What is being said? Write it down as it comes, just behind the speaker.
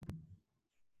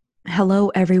Hello,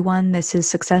 everyone. This is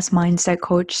Success Mindset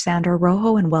Coach Sandra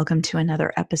Rojo, and welcome to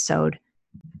another episode.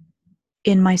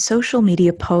 In my social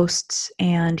media posts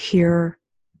and here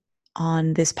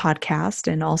on this podcast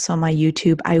and also my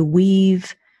YouTube, I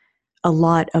weave a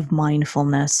lot of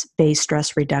mindfulness-based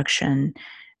stress reduction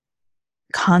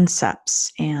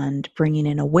concepts and bringing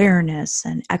in awareness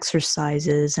and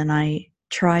exercises, and I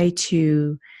try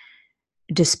to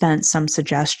dispense some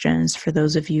suggestions for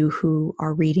those of you who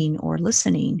are reading or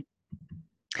listening.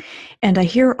 And I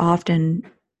hear often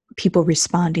people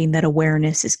responding that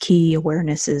awareness is key,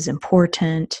 awareness is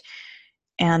important,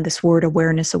 and this word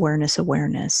awareness, awareness,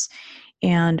 awareness.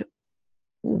 And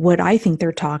what I think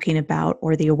they're talking about,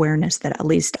 or the awareness that at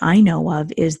least I know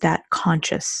of, is that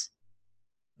conscious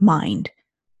mind.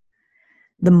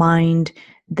 The mind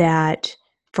that,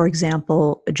 for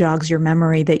example, jogs your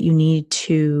memory that you need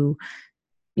to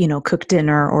cook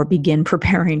dinner or begin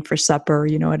preparing for supper,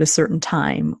 at a certain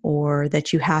time, or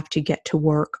that you have to get to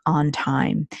work on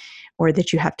time, or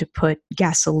that you have to put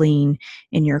gasoline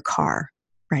in your car,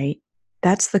 right?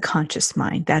 That's the conscious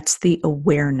mind. That's the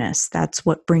awareness. That's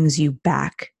what brings you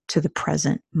back to the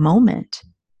present moment.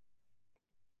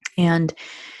 And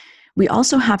we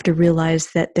also have to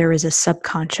realize that there is a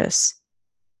subconscious,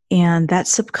 and that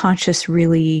subconscious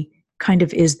really kind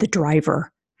of is the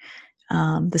driver.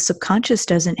 The subconscious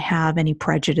doesn't have any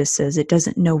prejudices. It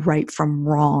doesn't know right from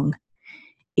wrong.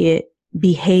 It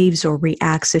behaves or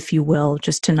reacts, if you will,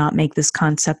 just to not make this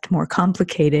concept more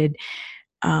complicated,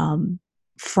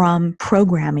 from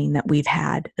programming that we've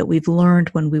had, that we've learned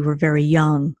when we were very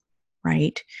young,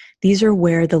 right? These are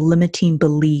where the limiting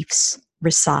beliefs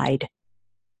reside,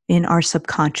 in our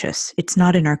subconscious. It's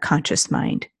not in our conscious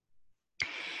mind.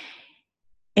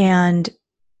 And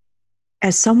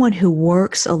as someone who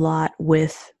works a lot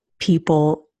with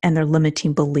people and their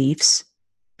limiting beliefs,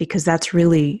 because that's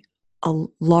really a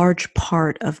large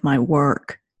part of my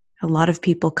work, a lot of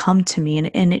people come to me,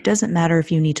 and it doesn't matter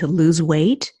if you need to lose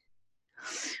weight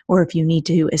or if you need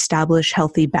to establish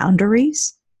healthy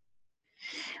boundaries,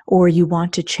 or you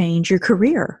want to change your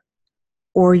career,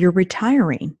 or you're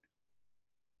retiring.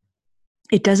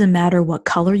 It doesn't matter what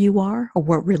color you are or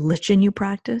what religion you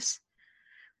practice.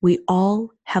 We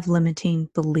all have limiting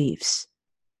beliefs.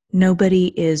 Nobody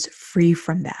is free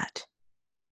from that.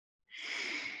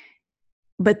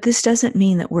 But this doesn't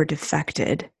mean that we're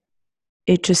defected.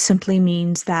 It just simply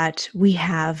means that we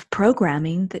have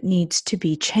programming that needs to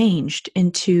be changed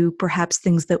into perhaps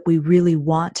things that we really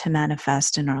want to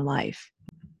manifest in our life.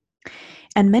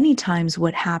 And many times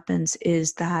what happens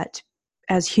is that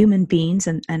as human beings,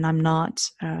 and I'm not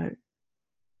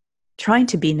trying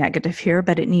to be negative here,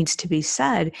 but it needs to be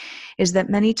said, is that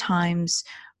many times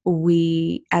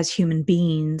we as human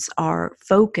beings are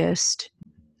focused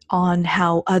on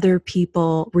how other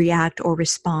people react or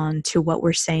respond to what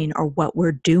we're saying or what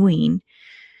we're doing,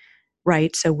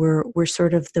 right? So we're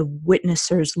sort of the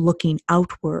witnessers looking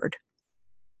outward.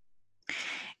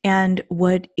 And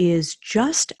what is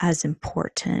just as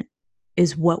important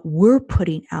is what we're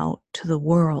putting out to the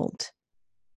world.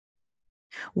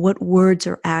 What words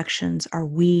or actions are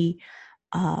we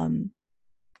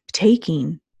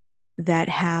taking that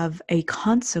have a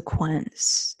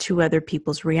consequence to other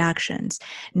people's reactions?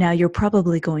 Now, you're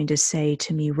probably going to say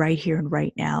to me right here and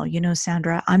right now,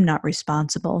 Sandra, I'm not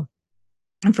responsible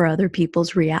for other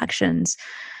people's reactions.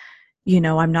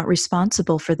 I'm not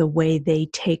responsible for the way they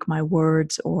take my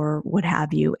words or what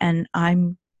have you. And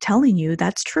I'm telling you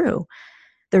that's true.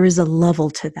 There is a level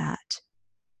to that.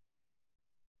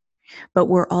 But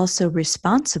we're also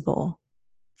responsible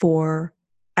for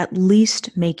at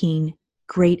least making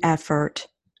great effort.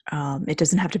 It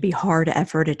doesn't have to be hard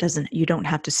effort. You don't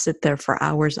have to sit there for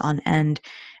hours on end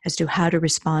as to how to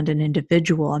respond an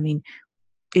individual. I mean,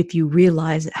 if you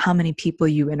realize how many people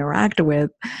you interact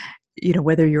with,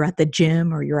 whether you're at the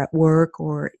gym or you're at work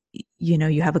or,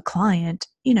 you have a client,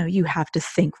 you have to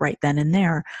think right then and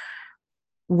there.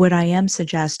 What I am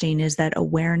suggesting is that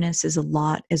awareness is a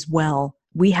lot as well.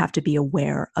 We have to be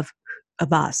aware of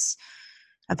us,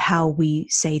 of how we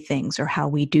say things or how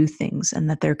we do things, and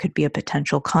that there could be a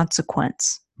potential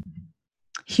consequence.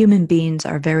 Human beings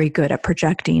are very good at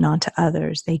projecting onto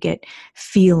others. They get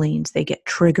feelings, they get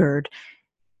triggered,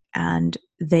 and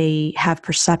they have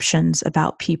perceptions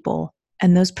about people.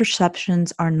 And those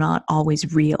perceptions are not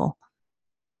always real.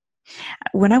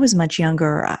 When I was much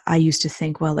younger, I used to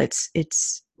think, well,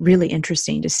 it's really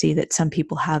interesting to see that some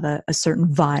people have a certain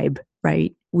vibe,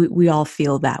 right? We all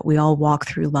feel that. We all walk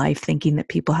through life thinking that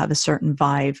people have a certain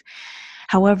vibe.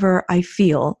 However, I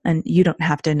feel, and you don't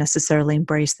have to necessarily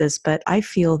embrace this, but I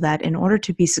feel that in order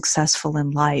to be successful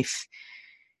in life,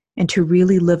 and to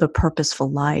really live a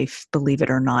purposeful life, believe it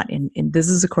or not. And this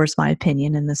is, of course, my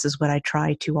opinion, and this is what I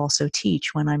try to also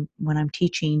teach when I'm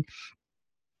teaching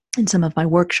in some of my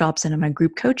workshops and in my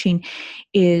group coaching,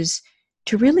 is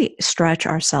to really stretch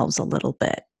ourselves a little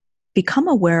bit. Become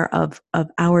aware of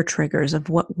our triggers, of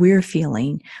what we're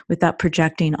feeling without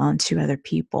projecting onto other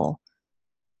people.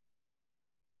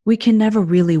 We can never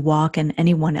really walk in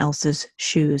anyone else's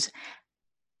shoes.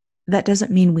 That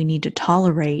doesn't mean we need to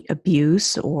tolerate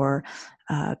abuse or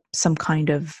some kind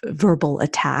of verbal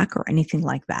attack or anything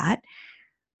like that,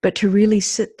 but to really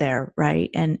sit there, right,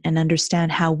 and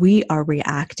understand how we are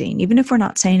reacting. Even if we're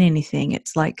not saying anything,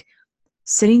 it's like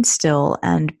sitting still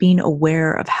and being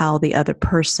aware of how the other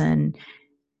person's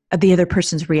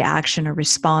reaction or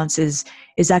response is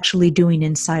actually doing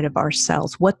inside of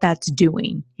ourselves, what that's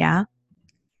doing. Yeah.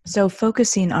 So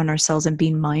focusing on ourselves and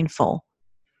being mindful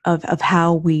of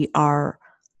how we are,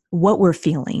 what we're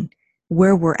feeling,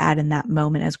 where we're at in that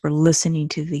moment as we're listening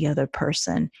to the other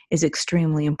person is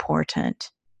extremely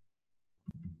important.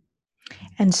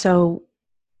 And so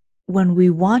when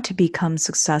we want to become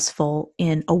successful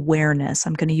in awareness,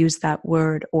 I'm going to use that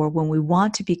word, or when we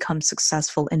want to become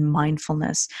successful in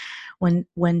mindfulness,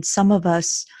 when some of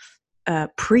us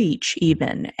preach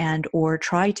even and or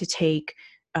try to take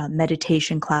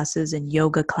meditation classes and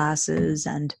yoga classes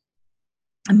and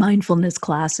mindfulness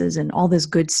classes and all this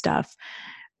good stuff,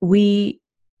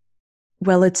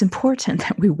 it's important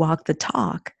that we walk the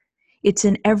talk. It's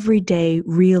an everyday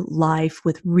real life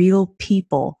with real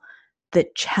people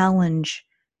that challenge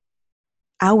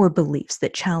our beliefs,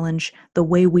 that challenge the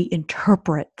way we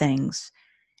interpret things.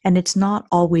 And it's not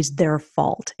always their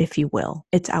fault, if you will.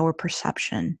 It's our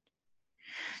perception.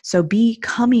 So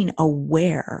becoming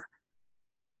aware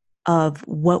of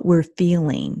what we're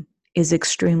feeling is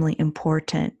extremely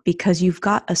important, because you've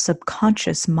got a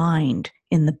subconscious mind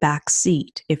in the back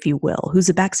seat, if you will, who's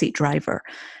a backseat driver,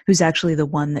 who's actually the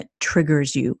one that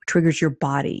triggers your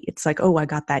body. It's like, oh, I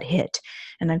got that hit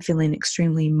and I'm feeling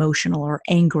extremely emotional or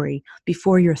angry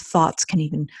before your thoughts can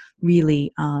even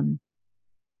really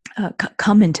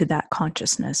come into that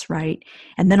consciousness, right?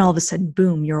 And then all of a sudden,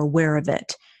 boom, you're aware of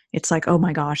it. It's like, oh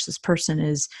my gosh, this person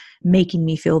is making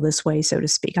me feel this way, so to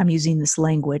speak. I'm using this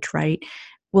language, right?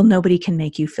 Well, nobody can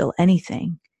make you feel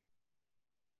anything.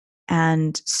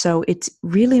 And so it's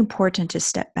really important to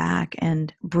step back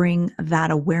and bring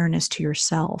that awareness to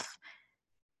yourself,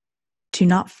 to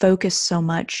not focus so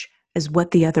much as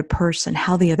what the other person,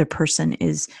 how the other person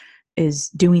is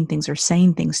doing things or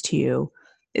saying things to you.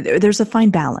 There's a fine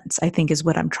balance, I think, is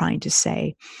what I'm trying to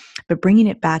say. But bringing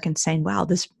it back and saying, wow,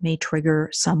 this may trigger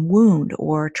some wound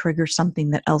or trigger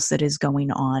something else that is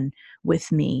going on with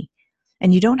me.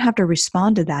 And you don't have to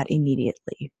respond to that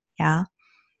immediately. Yeah.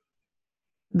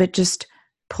 But just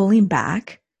pulling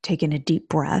back, taking a deep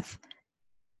breath,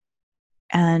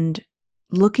 and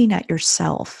looking at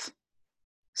yourself.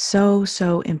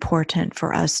 So important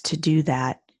for us to do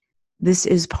that. This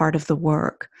is part of the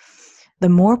work. The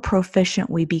more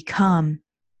proficient we become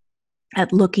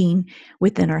at looking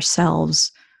within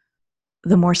ourselves,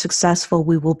 the more successful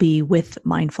we will be with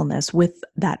mindfulness, with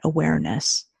that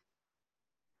awareness.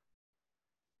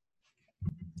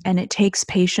 And it takes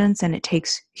patience and it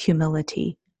takes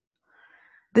humility.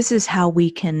 This is how we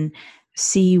can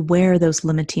see where those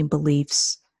limiting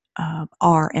beliefs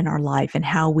are in our life, and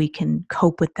how we can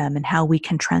cope with them, and how we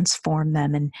can transform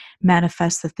them and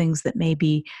manifest the things that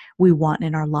maybe we want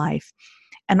in our life.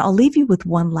 And I'll leave you with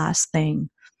one last thing.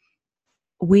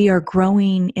 We are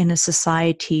growing in a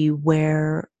society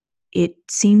where it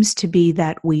seems to be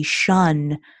that we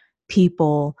shun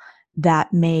people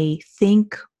that may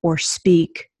think or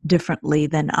speak differently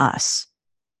than us.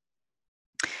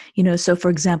 So for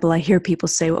example, I hear people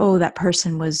say, oh, that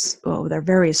person they're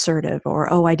very assertive,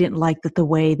 or, oh, I didn't like the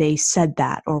way they said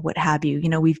that, or what have you.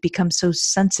 We've become so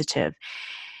sensitive.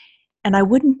 And I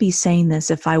wouldn't be saying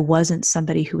this if I wasn't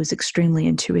somebody who is extremely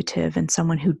intuitive and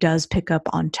someone who does pick up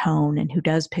on tone and who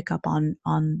does pick up on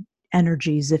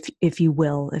energies, if you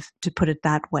will, if to put it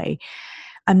that way.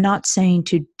 I'm not saying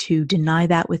to deny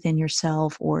that within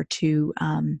yourself, or to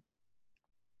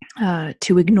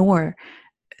ignore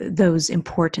those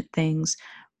important things.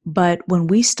 But when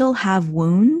we still have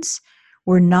wounds,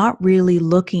 we're not really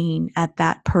looking at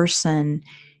that person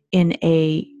in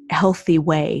a healthy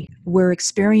way. We're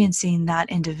experiencing that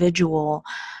individual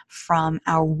from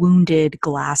our wounded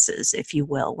glasses, if you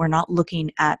will. We're not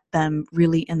looking at them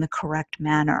really in the correct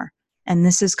manner. And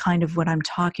this is kind of what I'm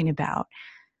talking about.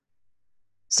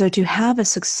 So to have a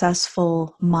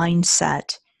successful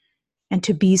mindset and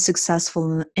to be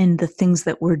successful in the things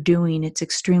that we're doing, it's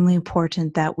extremely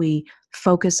important that we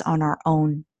focus on our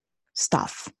own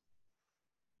stuff.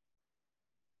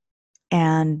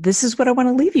 And this is what I want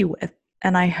to leave you with.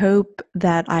 And I hope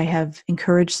that I have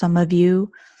encouraged some of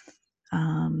you.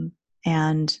 Um,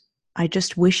 and I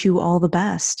just wish you all the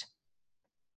best.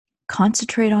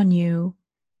 Concentrate on you.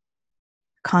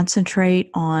 Concentrate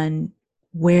on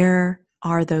where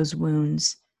are those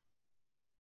wounds,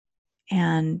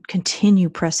 and continue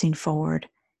pressing forward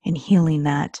and healing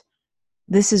that.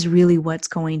 This is really what's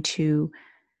going to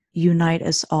unite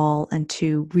us all, and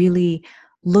to really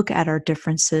look at our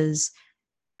differences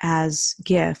as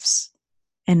gifts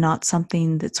and not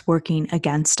something that's working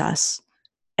against us.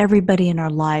 Everybody in our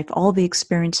life, all the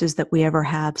experiences that we ever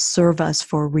have, serve us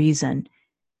for a reason.